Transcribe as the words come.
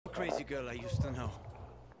crazy girl I used to know.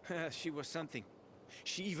 She was something.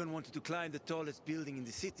 She even wanted to climb the tallest building in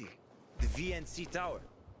the city, the VNC Tower.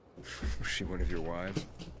 Was she one of your wives?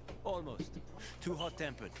 Almost. Too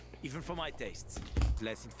hot-tempered, even for my tastes.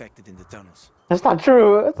 Less infected in the tunnels. That's not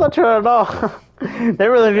true. That's not true at all. They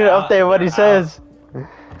really need to update what he says.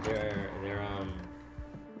 They're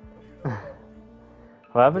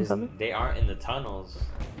What happened? Something? They aren't in the tunnels.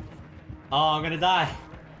 Oh, I'm gonna die.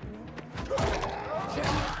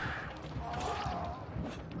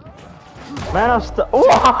 Man, I'm stuck.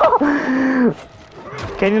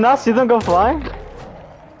 Can you not see them go flying?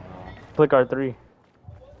 Click R3.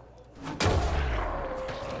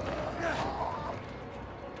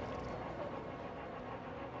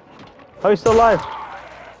 Oh, he's still alive.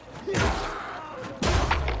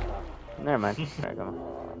 Never mind. There you go.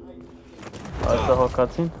 Oh, that's the whole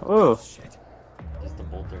cutscene. Ooh. Just the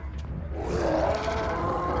bolter.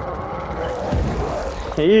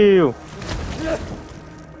 Ew.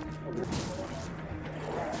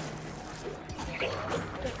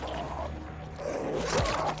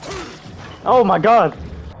 Oh my god.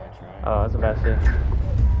 Oh, that's a bad shit.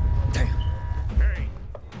 Hey,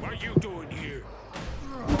 what are you doing here?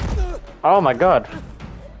 Oh my god.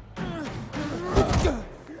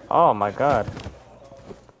 Oh my god.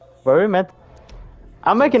 Where we met?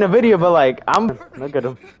 I'm making a video, but like, look at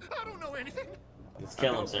him. I don't know anything. Let's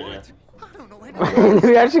kill him, Sergio. I don't know anything. Did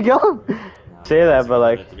we actually kill him? Say that, but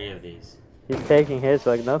like, 3 of these. he's taking hits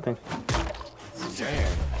like nothing.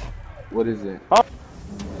 What is it? Oh!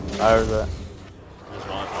 I heard that. There's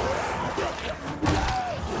one.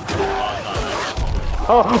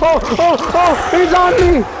 Oh! He's on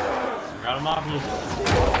me! Got him off you.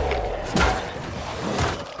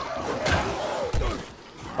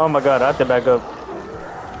 Oh my god, I have to back up.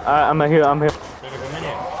 I'm here. Sergio, come in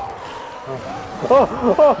here. Oh!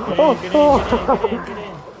 Get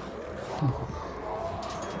in.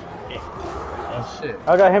 Oh shit.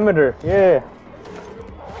 I got him with her. Yeah.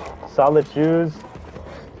 Solid shoes.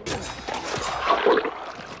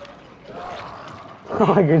 Oh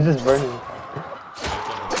my god, you're just burning.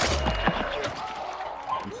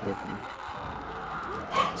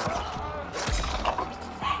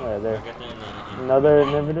 Right there. Another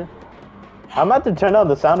inhibitor. I'm about to turn on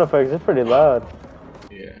the sound effects. It's pretty loud.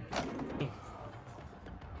 Yeah.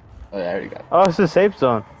 Oh yeah, I already got it. Oh, it's a safe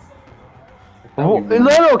zone. Oh,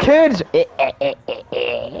 little kids.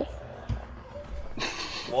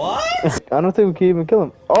 What? I don't think we can even kill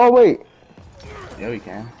him. Oh wait. Yeah, we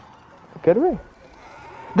can. Get away.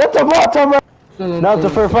 That's a bot, Now it's a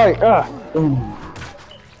fair fight.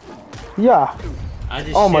 Yeah. I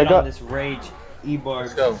just Oh my shit god. on this rage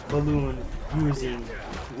Let's go. balloon using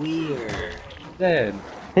weird. Dead.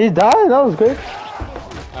 He died? That was good.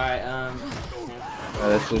 Alright,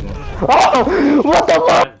 That's good. Oh! What the fuck?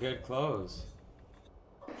 got good clothes.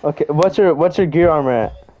 Okay, what's your gear armor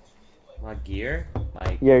at? My gear?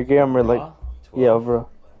 Like Yeah, your gear armor, like, 12? yeah, bro.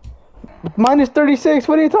 Minus 36,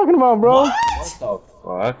 what are you talking about, bro? What? What the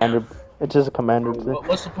fuck? Commander, it's just a commander thing.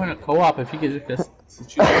 What's the point of co-op if you could just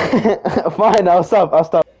shoot? Fine, I'll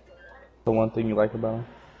stop. The one thing you like about them,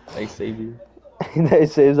 they save you. They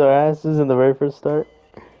saves our asses in the very first start.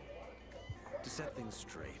 To set things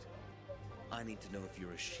straight, I need to know if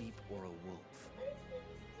you're a sheep or a wolf.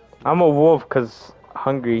 I'm a wolf, cause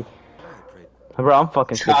hungry. Bro, I'm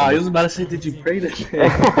fucking sick. I was about to say, did you pray this shit?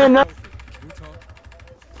 No.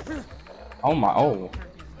 Oh my, oh.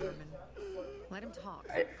 Let him talk.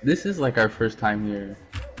 This is like our first time here.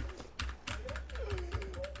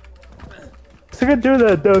 So good do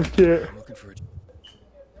that dumb shit.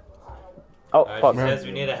 Oh, fuck. She says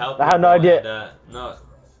we need to help. I have no people idea. and, no.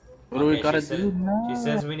 What do we Okay, gotta she do said- now? She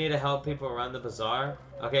says we need to help people run the bazaar.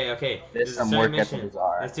 Okay. There's is a some certain work at the mission.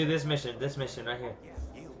 bazaar. Let's do this mission. This mission right here.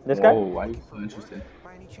 This guy? Whoa, why are you so interested?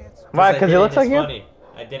 Why? Cause he looks like you? Funny.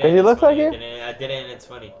 I did it. Does he it's look like funny. you? I did it and it's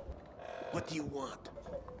funny. What do you want?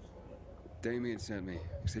 Damien sent me.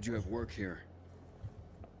 He said you have work here.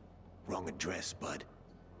 Wrong address, bud.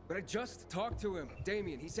 But I just talked to him.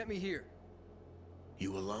 Damien, he sent me here.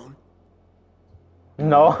 You alone?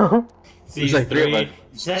 No. See, There's like 3 of us.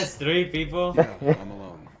 Says 3 people. Yeah, I'm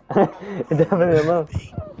alone. Definitely alone.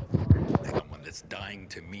 Someone that's dying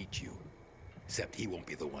to meet you. Except he won't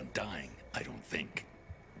be the one dying, I don't think.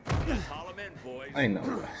 Call him in, boys. I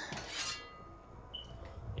know.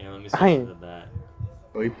 Yeah, let me switch I- to that.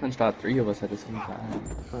 We punched out 3 of us at the same time.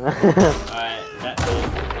 Alright, that.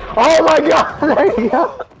 Oh my god! There you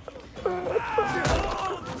go.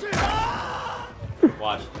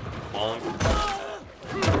 Watch. Bonk.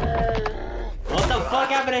 What the fuck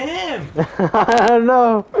happened to him? I don't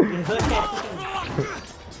know. Look at him.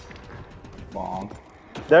 Bonk.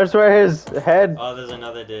 There's where his head. Oh, there's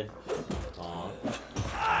another dude. Oh.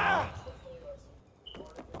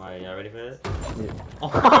 Alright, y'all ready for this?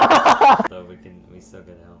 Yeah. So we still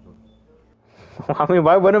gonna help him. I mean,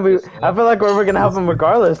 why wouldn't we? I feel like we're gonna help him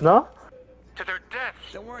regardless, no? To their death.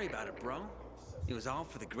 Don't worry about it, bro. It was all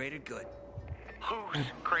for the greater good. Who's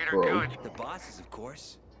greater Bro. good? The bosses, of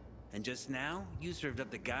course. And just now, you served up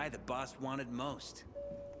the guy the boss wanted most.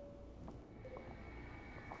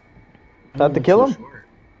 Have to kill him?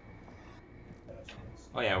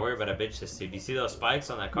 Oh yeah, worry about a bitch this dude. Do you see those spikes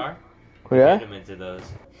on that car? Yeah. Get him into those.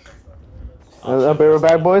 I'll be right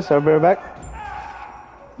back, boys. I'll be right back.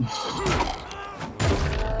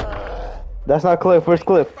 That's not Cliff. Where's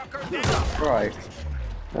Cliff? Right.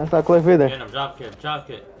 That's not Cliff either. Get him, drop kick, drop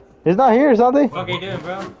kick. He's not here, is not he? What are you doing,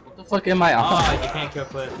 bro? What the fuck am I on? Oh, you can't kill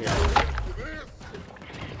Cliff here.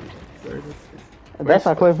 That's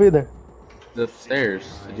not Cliff either. The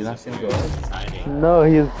stairs. Did you not see him go up? He's hiding. No,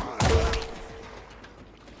 he's.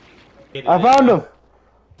 I found him.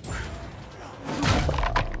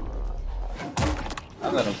 I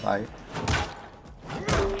let him fight.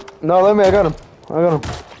 No, let me. I got him. I got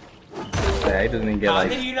him. Yeah, he doesn't even get How like.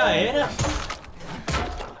 did you not hit him?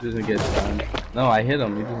 He doesn't get stunned. No, I hit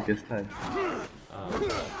him. He doesn't get stunned.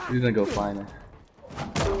 He's gonna go flying.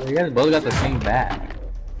 You guys both got the same bat.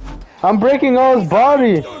 I'm breaking all his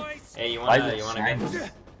body. Hey, you Why wanna is it get shiny?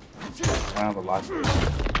 this? I don't have a lot. Oh,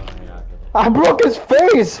 yeah, I broke his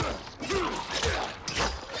face.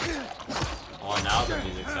 oh, now the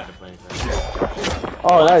music started playing.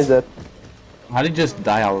 Oh, that is it. How did he just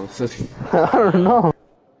die all of a sudden? I don't know.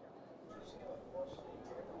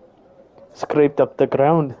 Scraped up the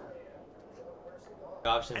ground.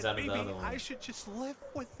 Options out of the Maybe other one. I should just live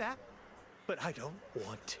with that, but I don't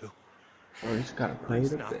want to. Bro, you just gotta play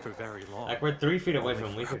It's it not up for there. very long. Like we're 3 feet away from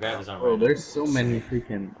him. We could grab his arm. Bro, right now. there's so many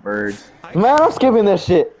freaking birds. Man, I'm skipping this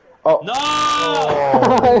shit. Oh. No!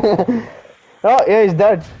 Oh, yeah, he's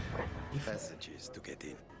dead. Passages to get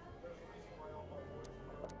in.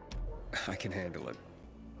 I can handle it.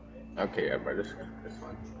 Okay, yeah, bro, this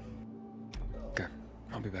one. Okay,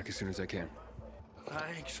 I'll be back as soon as I can.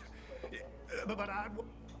 Thanks. But I...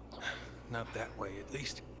 Not that way, at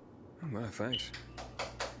least. Oh, well, thanks.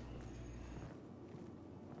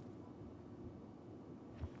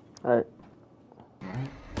 Alright.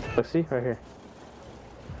 Let's see, right here.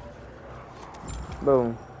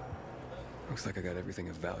 Boom. Looks like I got everything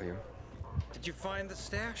of value. Did you find the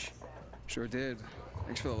stash? Sure did.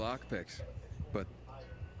 Thanks for the lockpicks. But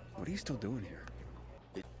what are you still doing here?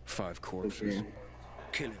 5 corpses. Okay.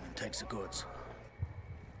 Kill him and take the goods.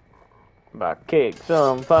 About kick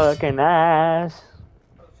some fucking ass.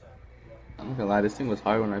 I'm not gonna lie, this thing was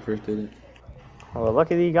hard when I first did it. Well,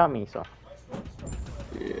 lucky that you got me, so.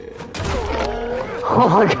 Yeah. Oh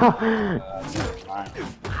my god.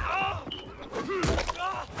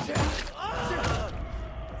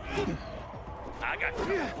 I got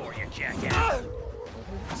something for you, jackass.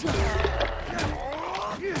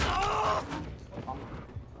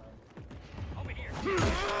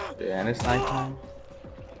 Yeah, and it's nighttime.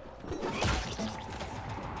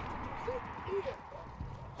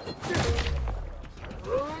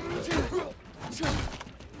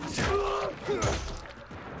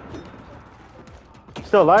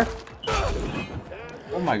 Still alive?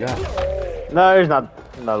 Oh my god. No, he's not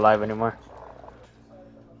alive anymore.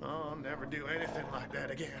 I'll never do anything like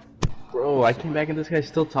that again. Bro, I came back and this guy's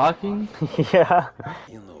still talking? Yeah.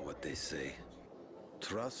 You know what they say.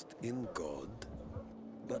 Trust in God,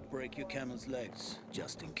 but break your camel's legs,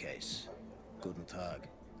 just in case. Guten Tag.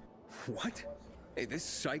 What? Hey, this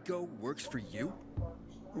psycho works for you?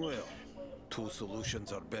 Well, 2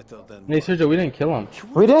 solutions are better than Hey, Sergio, we didn't kill him.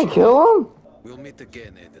 We didn't kill him? We'll meet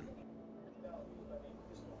again, Aiden.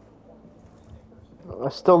 I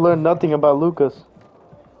still learned nothing about Lucas.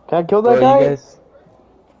 Can I kill that Bro, guy? you guys...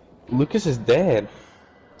 Lucas is dead.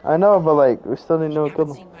 I know, but like, we still didn't know who Haven't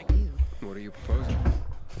killed him. seen like you. What are you proposing?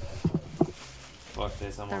 Fuck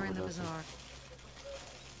this, I'm They're in the overdosing. bazaar.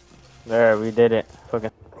 There, we did it.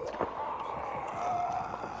 Fucking.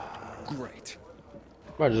 Great.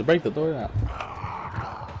 Bro, just break the door out.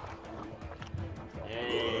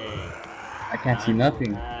 Hey, I can't see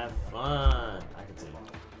nothing. have fun. I can see.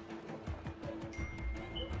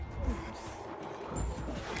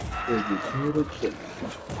 There's this little shit.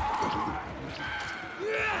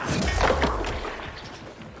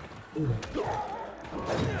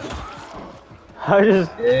 I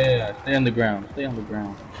just. Yeah, stay on the ground. Stay on the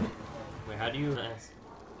ground. Wait, how do you?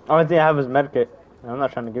 Only thing I have is medkit. I'm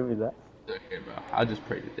not trying to give you that. Okay, bro. I'll just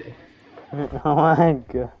pray today. Oh my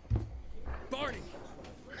god. Barney!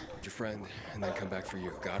 Your friend, and then come back for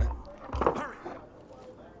you. Got it? Hurry!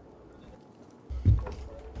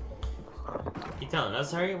 telling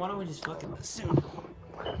us hurry? Why don't we just fucking Soon.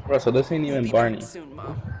 Bro, so this ain't even Barney. Soon,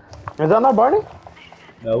 Mom. Is that not Barney?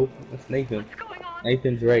 No, it's Nathan.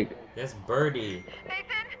 Nathan Drake. That's Birdie.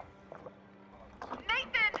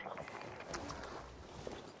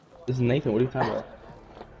 This is Nathan. What are you talking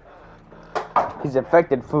about? He's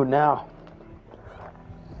infected food now.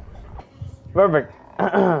 Perfect.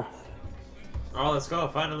 Oh, let's go.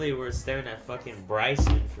 Finally, we're staring at fucking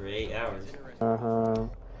Bryson for 8 hours.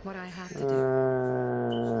 What I have to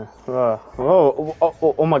do. Whoa.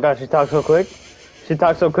 Oh my god, she talked so quick. She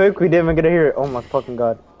talked so quick, we didn't even get to hear it. Oh my fucking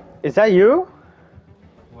god. Is that you?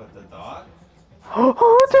 What, the dog?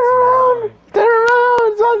 Oh, turn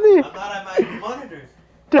around! Something! I thought I might monitor.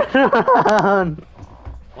 Turn around!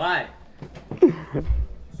 Why?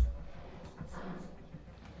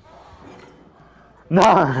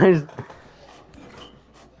 Nice!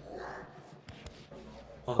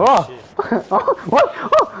 Oh, shit.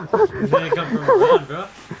 What? You didn't come from around, bro.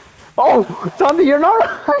 Oh, Sandy, you're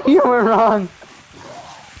not right. You were wrong.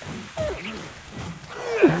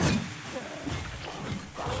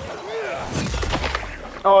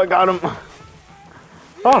 Oh, I got him.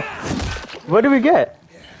 Oh, what did we get?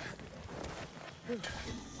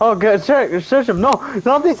 Oh, good. Search him. No,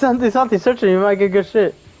 something, search him. You might get good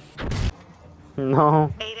shit.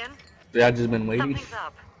 No. Aiden, Yeah, I just been waiting. something's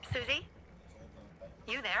up. Susie?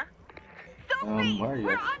 You there? Where are you?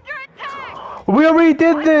 We're under attack! We already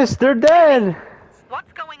did this. They're dead.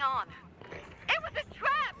 What's going on? It was a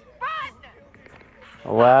trap! Run!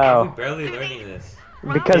 We're Wow. barely learning this.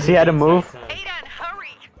 Because he had to move. Aiden, hurry!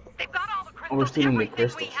 They've got all the crystals, we're stealing the everything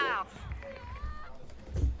we crystals. have.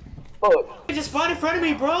 You just spawned in front of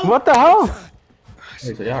me, bro! What the hell?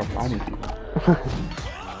 Hey, so y'all are finding people. A lot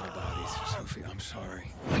of bodies, Sophie. I'm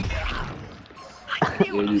sorry.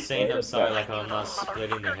 I'm saying I'm sorry like I'm not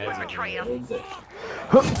splitting their heads open.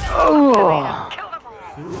 Oh. Kill them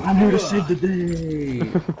all! I'm here to save the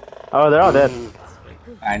day. Oh, they're all dead.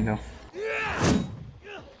 I know.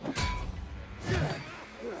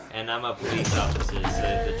 And I'm a police officer,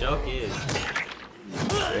 so the joke is...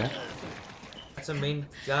 Yeah. That's a main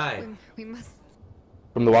guy. We must.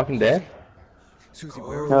 From The Walking Dead? Susie,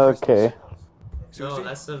 where are the Okay. crystals?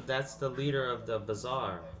 No, Susie? that's the leader of the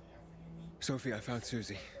bazaar. Sophie, I found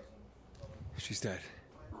Susie. She's dead.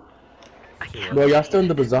 Bro, y'all still in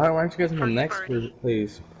the bazaar? Why aren't you guys in the next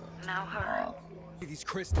place? Now her. These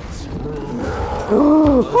crystals.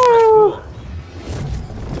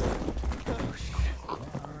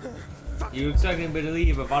 You expecting me to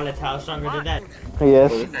leave a volatile stronger than that?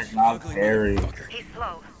 Yes. Not very. He's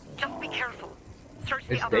slow. Just be careful. Search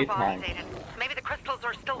It's the other daytime. bodies, Aiden. Maybe the crystals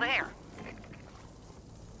are still there.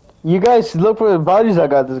 You guys look for the bodies. I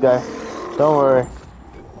got this guy. Don't worry.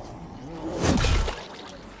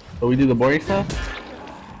 So we do the boring stuff?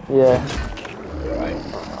 Yeah. Right.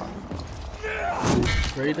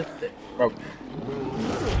 Ready to stick. Bro.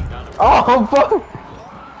 Oh fuck!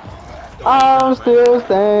 I'm still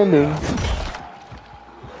standing.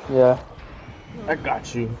 Yeah. I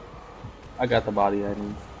got you. I got the body I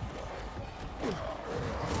need.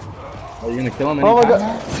 Are you gonna kill him Oh my anytime god.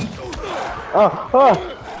 now?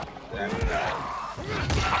 Oh.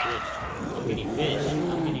 I'm getting fish.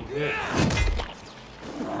 I'm getting fish.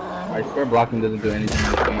 I swear blocking doesn't do anything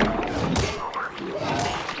in this game.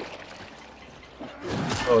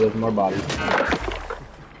 Oh, there's more bodies.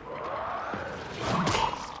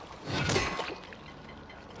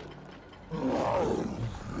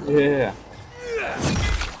 Yeah.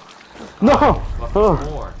 No. Oh.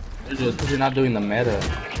 More. It's just because you're not doing the meta.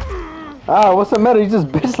 Ah, what's the matter? You just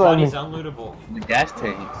bitch slapped me. Body's unlootable. The gas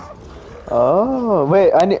tanks. Oh,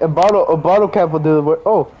 wait. I need a bottle. A bottle cap will do the work.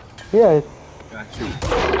 Oh, yeah. Got you.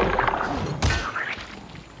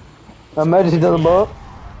 Imagine he doesn't blow up.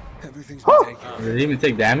 Everything's been taken. Did he even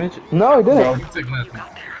take damage? No, he Bro, didn't. he took nothing.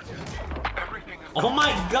 Oh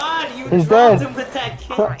my god, you He's dropped dead. him with that kick.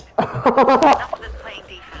 Enough of this playing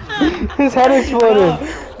defense. His head exploded.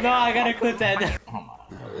 No, I gotta clip that. Oh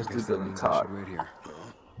my god, this dude That doesn't means I talk. should wait here.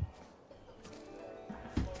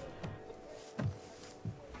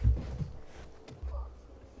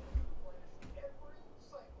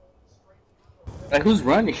 Like, who's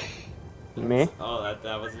running? Me? Oh,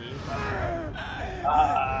 that was me.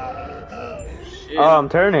 Shit. Oh, I'm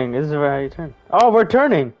turning. This is how you turn. Oh, we're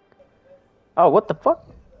turning. Oh, what the fuck?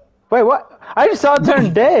 Wait, what? I just saw it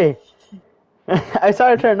turn day. I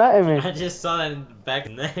saw it turn night. I mean. I just saw that in the back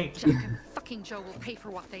of the neck. Fucking Joe will pay for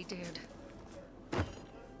what they did.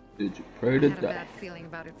 Did you pray I to had a die? bad feeling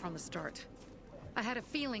about it from the start. I had a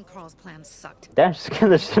feeling Carl's plan sucked. Damn, she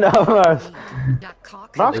scared the shit out of us. That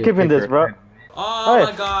cock. I'm skipping this, bro. Oh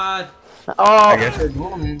Hey. my god. I Oh, guess we're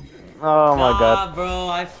going. Oh my god. bro,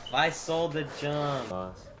 I sold the jump.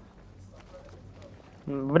 Boss.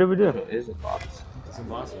 What did we do? It is a box. It's a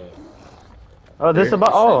boss fight. Oh, this is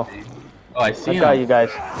about. Oh, Oh, I see I him. got you guys.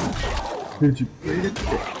 Did you play it?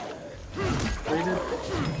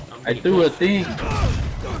 I threw a thing.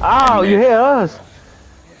 Ow, you hit us.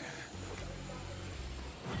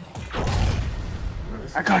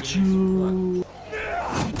 I got you.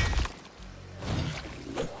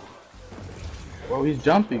 Bro, he's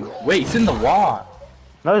jumping. Wait, he's in the wall.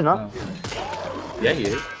 No, he's not. Yeah, he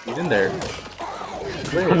is. He's in there.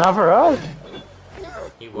 Wait. Not for us.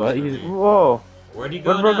 He was What? for He's, me. Whoa. Where'd he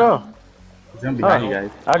go Where'd bro now? go? he's in behind you guys.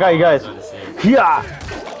 I got you guys. Not the same. Yeah.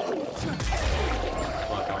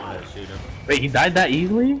 Fuck, I wanted to shoot him. Wait, he died that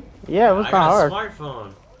easily? Yeah, it was I not got hard. a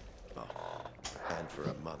smartphone. And for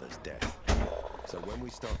a mother's death. So when we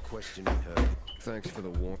start questioning her, thanks for the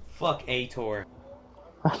warning. Fuck Ator.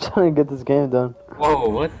 I'm trying to get this game done. Whoa,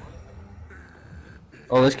 what?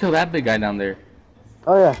 Oh, let's kill that big guy down there.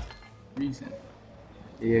 Oh yeah. Reason.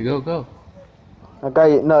 Yeah, go. I got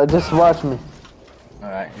you. No, just watch me.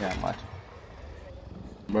 Alright, yeah, I'm watching.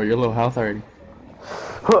 Bro, you're low health already.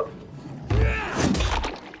 Huh.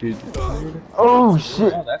 Dude. Oh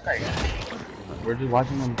shit. Oh, that's right. We're just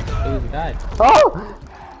watching him kill the guy. Oh!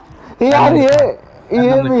 He got hit! He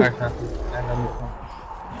hit me!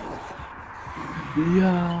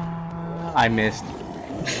 Yeah, I missed.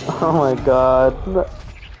 Oh my god.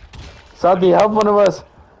 Sadie, help one of us.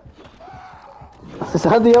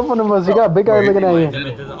 Sadie, help one of us. You got a big guy looking at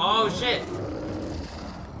you. Oh shit!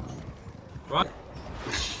 Run.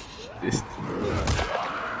 This.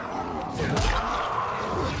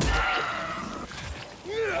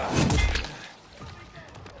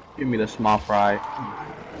 Give me the small fry.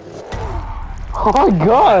 Oh my Oh,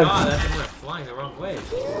 god! that thing went flying the wrong way. As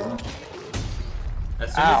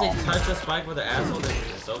soon as they touch the spike with their asshole, then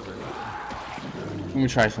it's over. Let me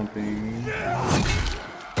try something.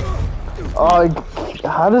 Oh,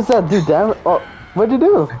 how does that do damage? Oh, what'd you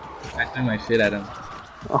do? I threw my shit at him.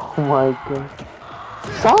 Oh my god.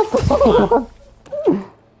 Stop!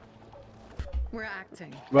 We're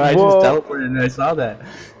acting. Bro, I Whoa. just teleported and I saw that.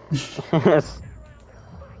 Yes.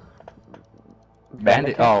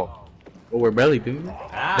 Bandit. Oh. Oh, we're barely doing it.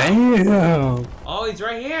 Ow. Damn. Oh, he's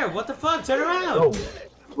right here. What the fuck? Turn around. Oh.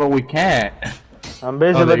 Well, we can't. I'm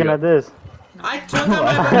busy Oh, there looking you at this. I took out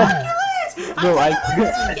my binoculars. No, I took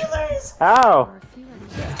out my binoculars. Ow!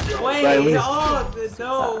 Wait, Riley. oh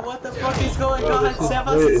no! What the fuck is going on?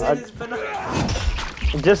 Sebas is in his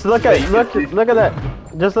binoculars. Just look at look at that.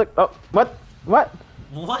 Just look. Oh, what? What?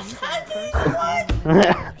 What happened?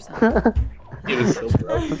 What? It was so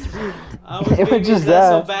broken. I was It was being just so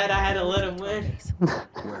that. bad I had to let him win.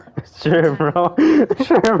 Sure, bro.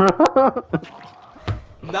 Sure, bro.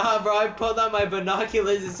 Nah, bro, I pulled out my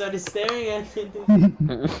binoculars and started staring at it.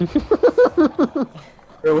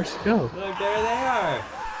 Bro, where'd she go? Look, there they are.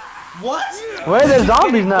 What? Wait, there's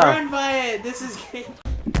zombies Getting now. burned by it. This is getting...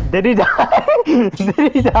 Did he die?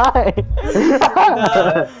 Did he die?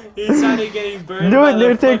 Nah, he started getting burned by New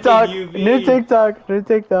the TikTok. fucking UV. New TikTok. New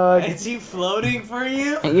TikTok. Is he floating for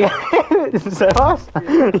you? Yeah. Sauce?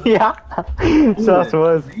 Yeah. Sauce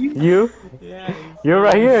was. You? Yeah. You're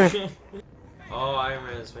right here. Oh, I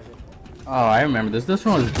remember this mission. Oh, I remember this. This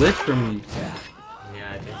one was glitched for me.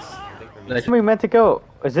 Yeah, I think for me. Like- Where we meant to go?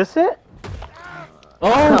 Is this it? Oh,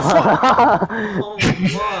 Oh my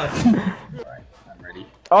god. I'm ready.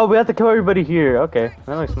 Oh, we have to kill everybody here. Okay,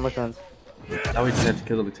 that makes more sense. Now we just have to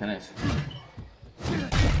kill the lieutenants.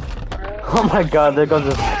 Oh my god, there goes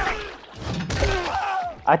this.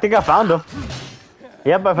 I think I found him.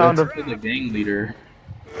 Yep, I found him. Let's kill the gang leader.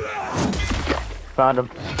 Found him.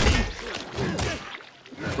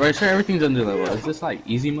 Right, sure, everything's under level. Is this like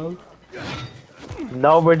easy mode?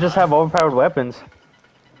 No, we just have overpowered weapons.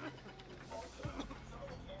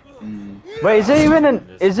 Wait, is there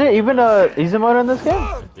even a easy mode in this game?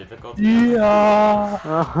 Difficulty?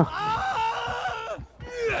 Yeah.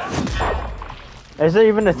 Is there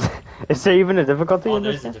even a difficulty Oh, in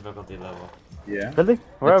this there's a game? difficulty level. Yeah. Really?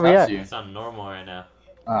 Where It are we tells at? you. It's on normal right now.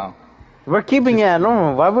 Oh. We're keeping it at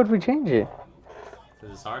normal. Why would we change it?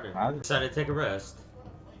 Because it's harder. Wow. Decided to take a rest.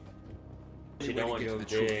 You don't want to go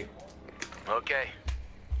big. Okay.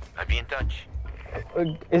 I'll be in touch.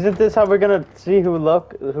 Isn't this how we're gonna see who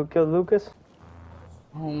killed Lucas?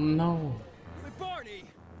 Oh no. Barney!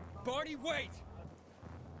 Barney, wait!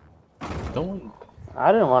 Don't.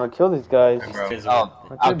 I didn't want to kill these guys. Bro.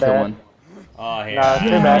 Not I'll too kill bad. one. Oh, here. Nah, too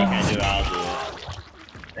You bad. can't do it, I'll do it.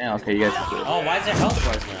 Damn, okay, you guys can do it. Oh, why is there health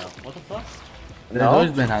bars now? What the fuck? There's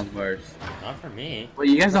always been health bars. Not for me. Wait,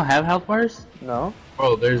 you guys don't have health bars? No.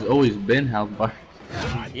 Bro, there's always been health bars.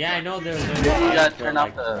 Yeah, I know there's no. You gotta turn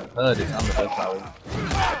off the HUD. It's on the bus probably.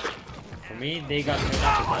 For me, they got turned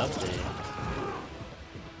off with the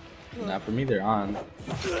update. Nah, for me they're on.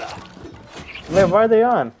 Wait, why are they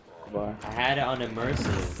on? I had it on immersive.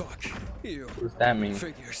 Fuck you. What's that mean?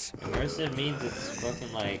 Figures. Immersive means it's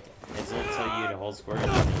fucking like it doesn't tell you to hold square.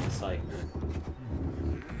 It's like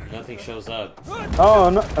nothing shows up. Oh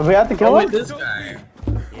no, we have to kill him. This guy.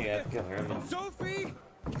 Yeah, you have to kill Herman. Sophie!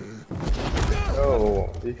 Oh,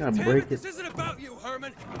 he's gonna break it. This isn't about you,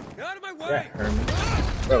 Herman. Get out of my Yeah, way.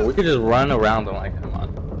 Herman. Bro, we could just run around them like, come on.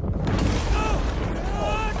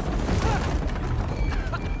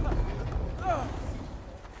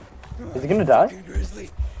 Is he gonna die? Grizzly.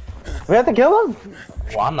 We have to kill him.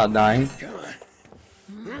 Well, I'm not dying. Come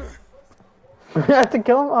on. We have to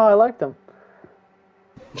kill him. Oh, I liked him.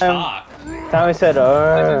 Talk. Tommy said,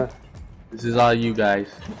 This is all you guys.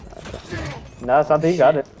 no, it's not that you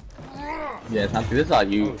got it. Yeah, it's not, this is all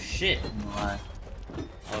you. Oh shit. Why?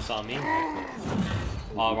 Oh, it's on me.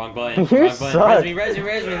 Oh, wrong button. You Wrong button. suck. Res me.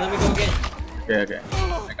 Let me go get. Okay.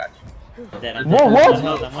 I got you. I'm dead. Whoa, what? I'm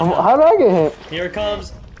on health. How did I get hit? Here it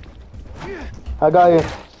comes. I got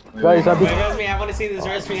you. Got you, Santi. Wait, res me. I want to see this.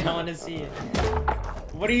 Res me. I want to see it.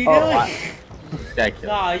 What are you Oh, doing? This guy killed.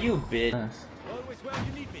 Nah, you bitch. Always where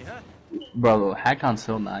you need me, huh? Bro, the Hakon's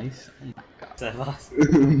so nice. Oh my I lost.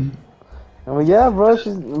 Oh yeah, bro,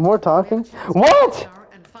 she's more talking. What?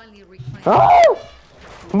 And finally reclaim. Oh!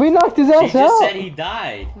 We knocked his He ass just out. said he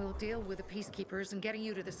died. We'll deal with the peacekeepers and getting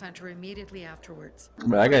you to the center immediately afterwards.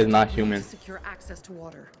 Bro, that guy's not We need human. to secure access to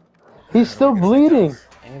water. He's still bleeding.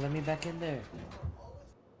 Hey, let me back in there.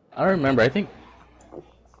 I don't remember. I think.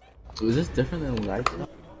 Was this different than what I did?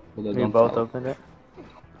 Well, We don't both tell. opened it.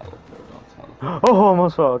 Don't tell. Oh,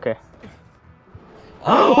 almost fell. Okay.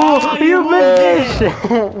 Oh, you bitch!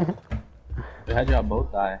 bitch! They had y'all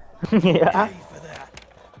both die. Yeah.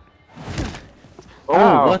 Oh,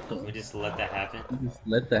 Ow. what the? We just let that happen. You just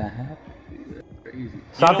let that happen? Crazy.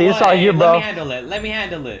 Santi, You know it's what? all Hey, you, Let bro. me handle it. Let me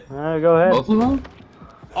handle it. Go ahead. Both of them?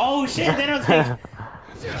 Oh shit! They don't take.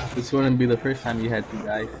 This wouldn't be the first time you had two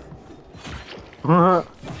guys.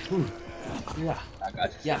 Yeah. I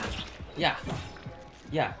got you.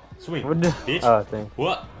 Yeah. Swing. What the- Bitch. Oh, thanks.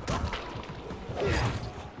 What?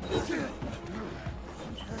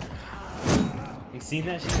 You seen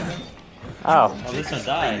that shit? Ow. Oh, this one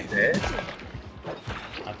died. Dead?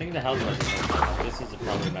 I think the health was. This is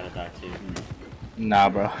probably about to die too. Nah,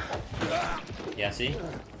 bro. Yeah, see?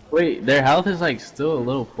 Wait, their health is like still a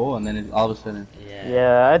little full, and then it's all of a sudden. Yeah.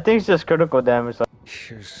 Yeah, I think it's just critical damage.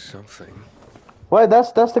 Here's something. Wait,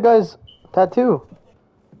 that's the guy's tattoo.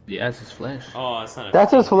 Yeah, it's his flesh. Oh, it's not a.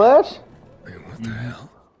 That's his flesh? Wait, what the hell?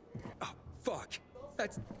 Oh, fuck.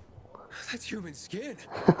 That's human skin.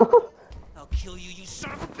 I'll kill you, you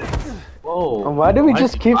son of a bitch. Whoa. Why do we Why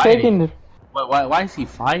just is he keep fighting? taking? Why is he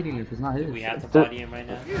fighting if it's not his? We have to The- body him right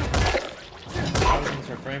now. How are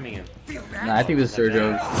we framing him? Nah, I think this is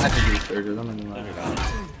Sergio's. I think it's Sergio's. I'm not gonna Let me lie. got it.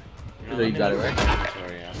 Sergio, you got it right.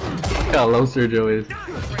 Sorry, yeah. Look how low Sergio is.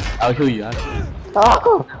 I'll kill you.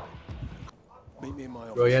 Oh! Meet me in my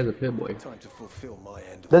office. Bro, he has a pit boy. Time to fulfill my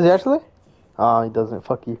end. Does he actually? Oh, he doesn't.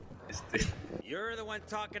 Fuck you. You're the one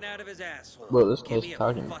talking out of his asshole. Bro, this Give close me a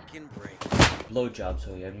talking. fucking break. Blowjob,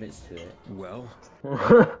 so he admits to it. Well,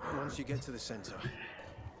 Once you get to the center,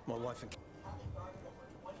 my wife and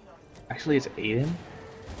Actually, it's Aiden.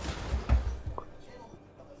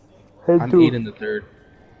 Hey, I'm dude. Aiden the third.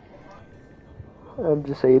 I'm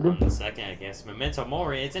just Aiden. The second, I guess. Memento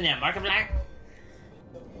Mori, it's in there, Mark Black.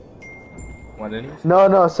 What did he?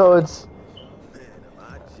 No, so it's.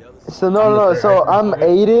 So no, so I'm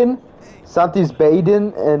Aiden, Santi's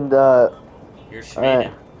Baden, and You're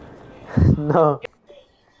Schmaden.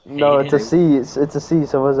 no, it's a C. It's a C.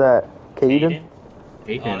 So what's that? Caden?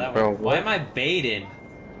 Aiden, Oh, that bro. one. Why am I baited?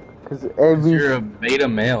 Cause A B. You're a beta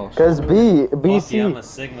male. Cause B Fuck C you, I'm a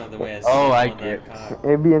Sigma the way I see Oh, I on get. that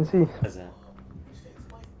A B and C. car. What's that?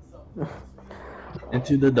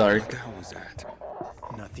 Into the what dark. the hell was that?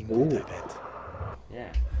 nothing Ooh. but that.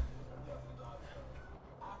 Yeah.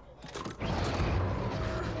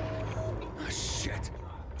 Oh, shit.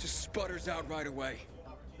 Just sputters out right away.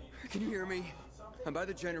 Can you hear me? I'm by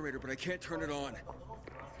the generator, but I can't turn it on.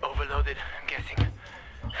 Overloaded, I'm guessing.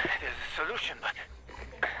 There's a solution, but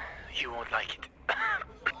you won't like it.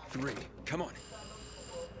 3. Come on.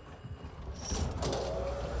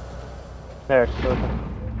 There. It's open.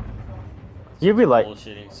 You be like,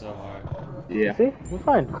 Bullshitting so hard. Yeah. see, we're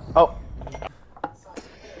fine. Oh,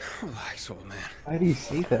 Relax, old man. Why do you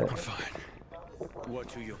say that? I'm fine.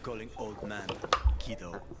 What are you calling old man,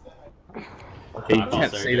 kiddo? Hey, you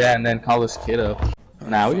can't say that and then call this kid up.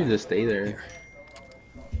 Nah, we can just stay there.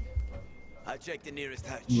 I checked the nearest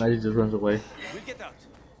hatch. Imagine he just runs away. We'll get out.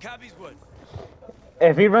 Cabby's wood.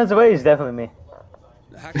 If he runs away, he's definitely me.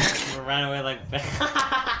 We ran away like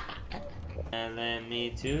and then me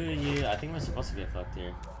too, you. I think we're supposed to get fucked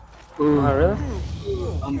here. Ooh, Oh, really?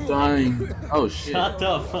 I'm dying. Oh shit. Shut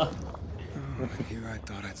the fuck. Here I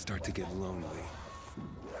thought I'd start to get lonely.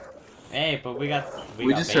 Hey, but we got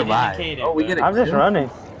just survived. Caden, Oh, we bro. get it. I'm just running.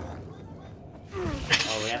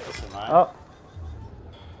 Oh, we have to survive. Oh.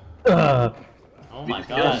 Oh my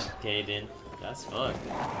god, Caden. That's fucked.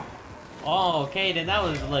 Oh, Caden, that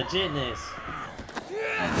was legitness.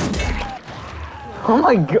 Oh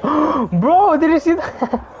my god. Bro, did you see that?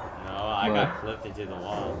 No, I got clipped into the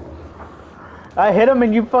wall. I hit him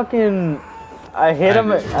and you fucking... I hit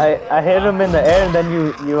him in the air and then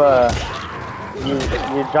you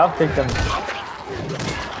drop kicked him.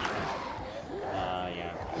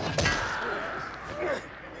 Yeah.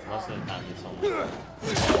 Most of the time it's only...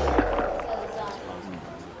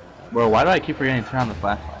 Bro, why do I keep forgetting to turn on the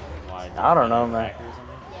flashlight? Why? I don't know, man.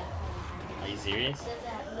 Are you serious?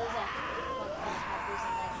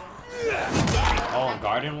 Oh,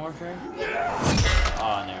 Garden Warfare?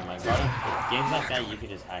 Oh, never mind. Games like that, you could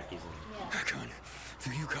just hack easily. Hakon,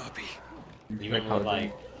 do you copy? Even with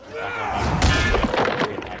like...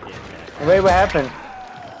 Wait, what happened?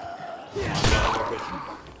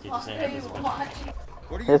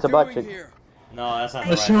 What are Here's a you black doing chick. here? No, that's not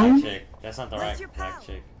the right black chick. That's not the right black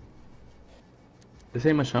chick. This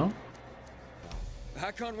ain't Michonne?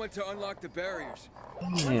 Hakon went to unlock the barriers.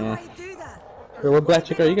 Yeah. Do that. What black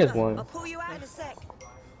chick are you guys wanting? I'll pull you out in a sec.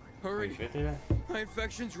 Hurry. Fit through that? My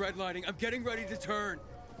infection's redlining. I'm getting ready to turn.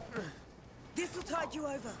 This will tide you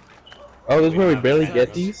over. Oh, this is where we barely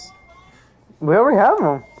get these? We already have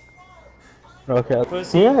them. Okay.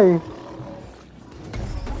 Pussy. Yeah.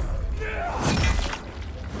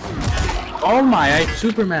 Oh my, I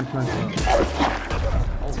Superman punch him.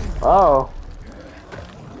 Oh.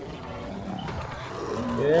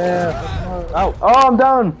 Yeah. Oh, I'm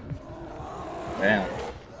down. Damn.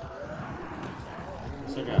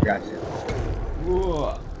 So Gotcha. Ooh.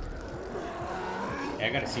 Yeah, I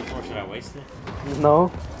got a C4, should I waste it?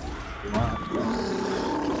 No.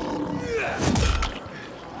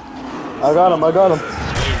 I got him.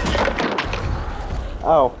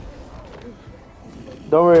 Ow.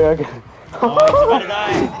 Don't worry, I got Oh, he's about to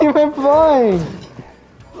die. He went flying.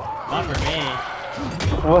 Not for me.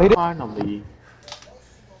 Well, he didn't. Finally.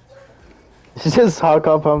 It's just hot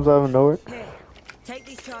compounds out of nowhere. Here, take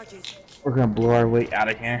these charges. We're gonna blow our way out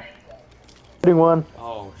of here. Shooting one.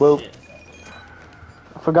 Oh, Whoa. shit.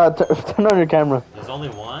 I forgot to turn on your camera. There's only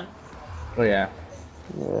one? Oh yeah.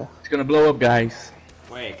 Yeah. It's gonna blow up, guys.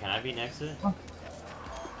 Wait, can I be next to it?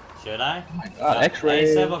 Should I? Oh my god, X-ray.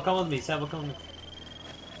 Hey, Sebo, come with me. Sebo, come with me.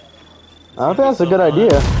 I don't think that's a good idea.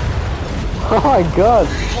 Oh my god.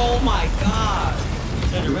 Oh my god.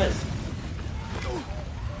 Get your wrist.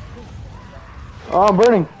 Oh, I'm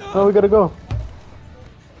burning. Oh, we gotta go.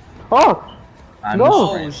 Oh! I'm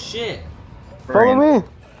No! Oh shit. Follow me.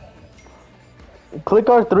 Click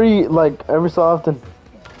R3 like every so often.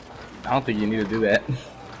 I don't think you need to do that.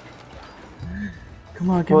 Come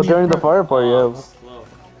on, give Well, me during a the fire part, yeah. Slow.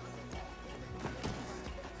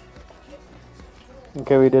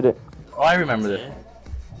 Okay, we did it. Oh, I remember this.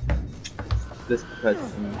 This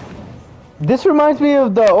cutscene. This reminds me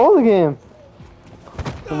of the old game.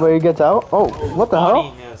 Where he gets out. Oh, what the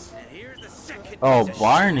hell? Oh,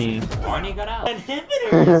 Barney. Barney got out. He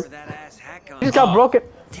just got broken.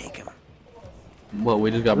 What?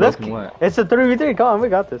 We just got Let's broken. What? It's a 3v3. Come on, we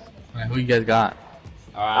got this. Alright, who you guys got?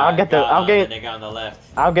 Alright, I'll get the. I'll the get. nigga on the left.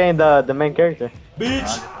 I'll gain the main character.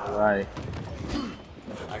 Bitch! Alright.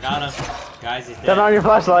 I got him. Guys, he's dead. Turn on your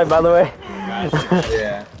flashlight, by the way. Guys, he's dead.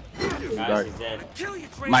 Yeah. Guys, he's dead.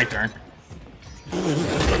 My turn.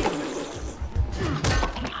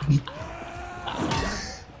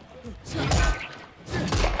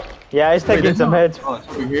 Yeah, he's taking some hits. Oh, it's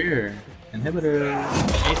over here. Inhibitor.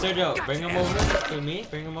 Hey, Sergio, bring him over to me.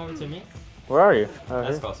 Bring him over to me. Where are you?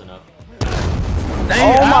 That's here. close enough.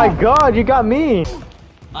 Oh my god, you got me!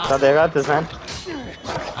 Ah. So they got this, man.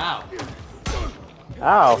 Ow.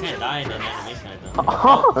 Ow. I can't die in an animation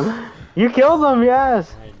I done. You killed him,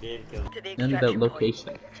 yes! I did kill him. In the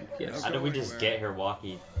location. Yes. How did we just get her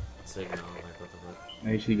walkie signal? Like, what the fuck?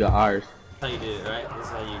 Maybe she got ours. That's how you do it, right? This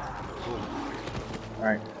is how you... Boom.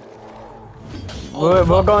 Alright.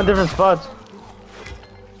 We'll go in different spots.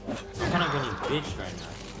 I'm kind of getting bitched right now.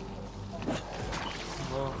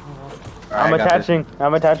 I'm attaching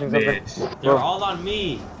something. Bitch. They're all on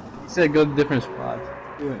me. You said go to different spots.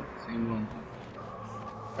 Do it. Same one.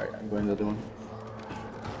 Alright, I'm going to the other one.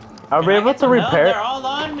 Are we Can I able get to some help? repair? They're all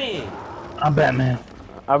on me. I'm Batman.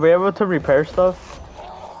 Are we able to repair stuff?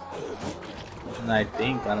 I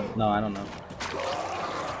think. I don't know.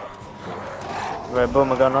 Right,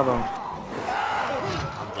 boom, I got another one.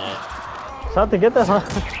 I'm dead. It's not to get that, huh?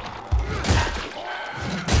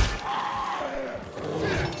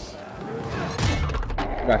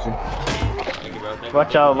 Got you. Thank you, bro. Thank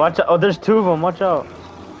Watch you. out, watch out. Oh, there's two of them, watch out.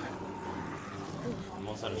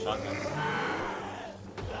 Almost out of shotguns.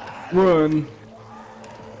 Run.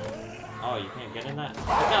 Oh, you can't get in that?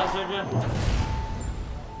 Watch out, Sergio!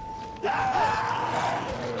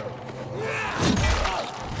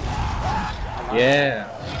 Yeah.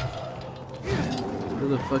 Who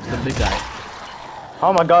the fuck's the big guy?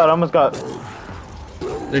 Oh my god, I almost got.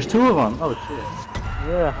 There's two of them. Oh shit.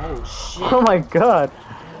 Yeah. Oh shit! Oh my god.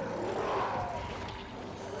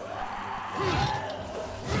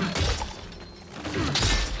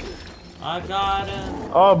 I got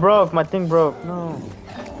him! Oh, broke. My thing broke. No.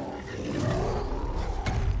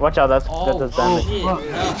 Watch out, that does damage. Shit! Help,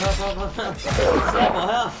 help, help, help, help! Sample,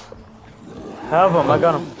 help! Have him, I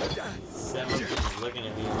got him. Samuel's just looking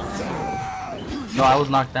at me. No, I was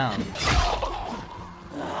knocked down.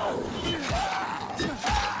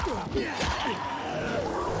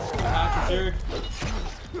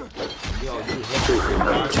 Yo, you hit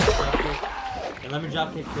and let me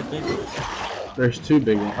drop kick the big one. There's two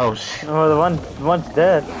big ones. Oh shit. Oh, the one's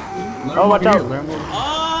dead. Oh, watch out.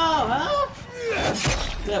 Oh, help!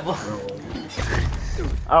 Devil.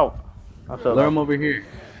 Oh. I'm so Lure him over here.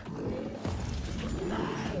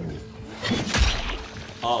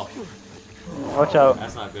 Oh. Watch out.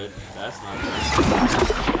 That's not good. That's not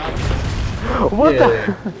good. What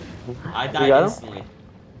the? I You got died him? instantly.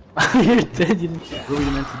 You're dead. You didn't. What were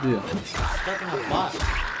you meant to do? Stuck in a box.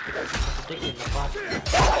 Stick in the box.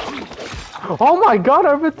 Oh my god,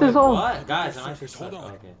 I ripped Wait, this off. what? Guys, I'm actually stuck. Hold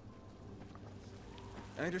on. Okay.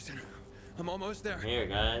 Anderson, I'm almost there. Here,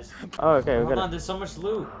 guys. Oh, okay, we Hold got on, there's so much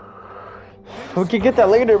loot. it. We can get that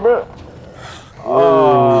later, bro.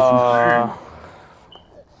 Oh.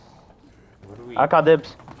 What do we... I caught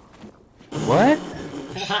dibs. What?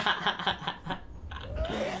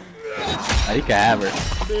 Oh, you can have her.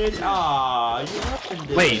 Bitch, aw, you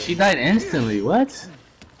ruined it. Wait, she died instantly. What?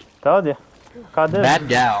 Told you. Caught dibs. Bad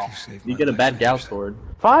gal. You get a bad gal sword.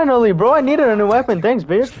 Finally, bro, I needed a new weapon. Thanks,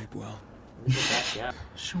 bitch. Sleep well. Yeah.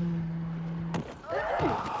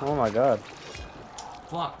 Oh my god.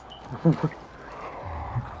 Fuck.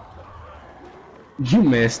 You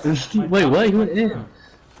missed. Wait, what? You went in.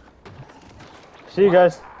 See you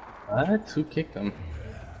guys. What? Who kicked him?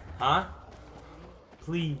 Huh?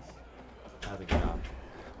 Please. How'd it go?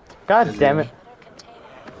 God damn it.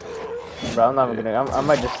 Bro, I'm not even gonna. I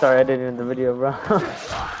might just start editing the video, bro. Oh,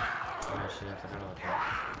 shit, I forgot about that.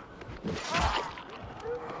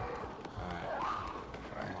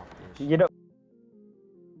 Alright. You know.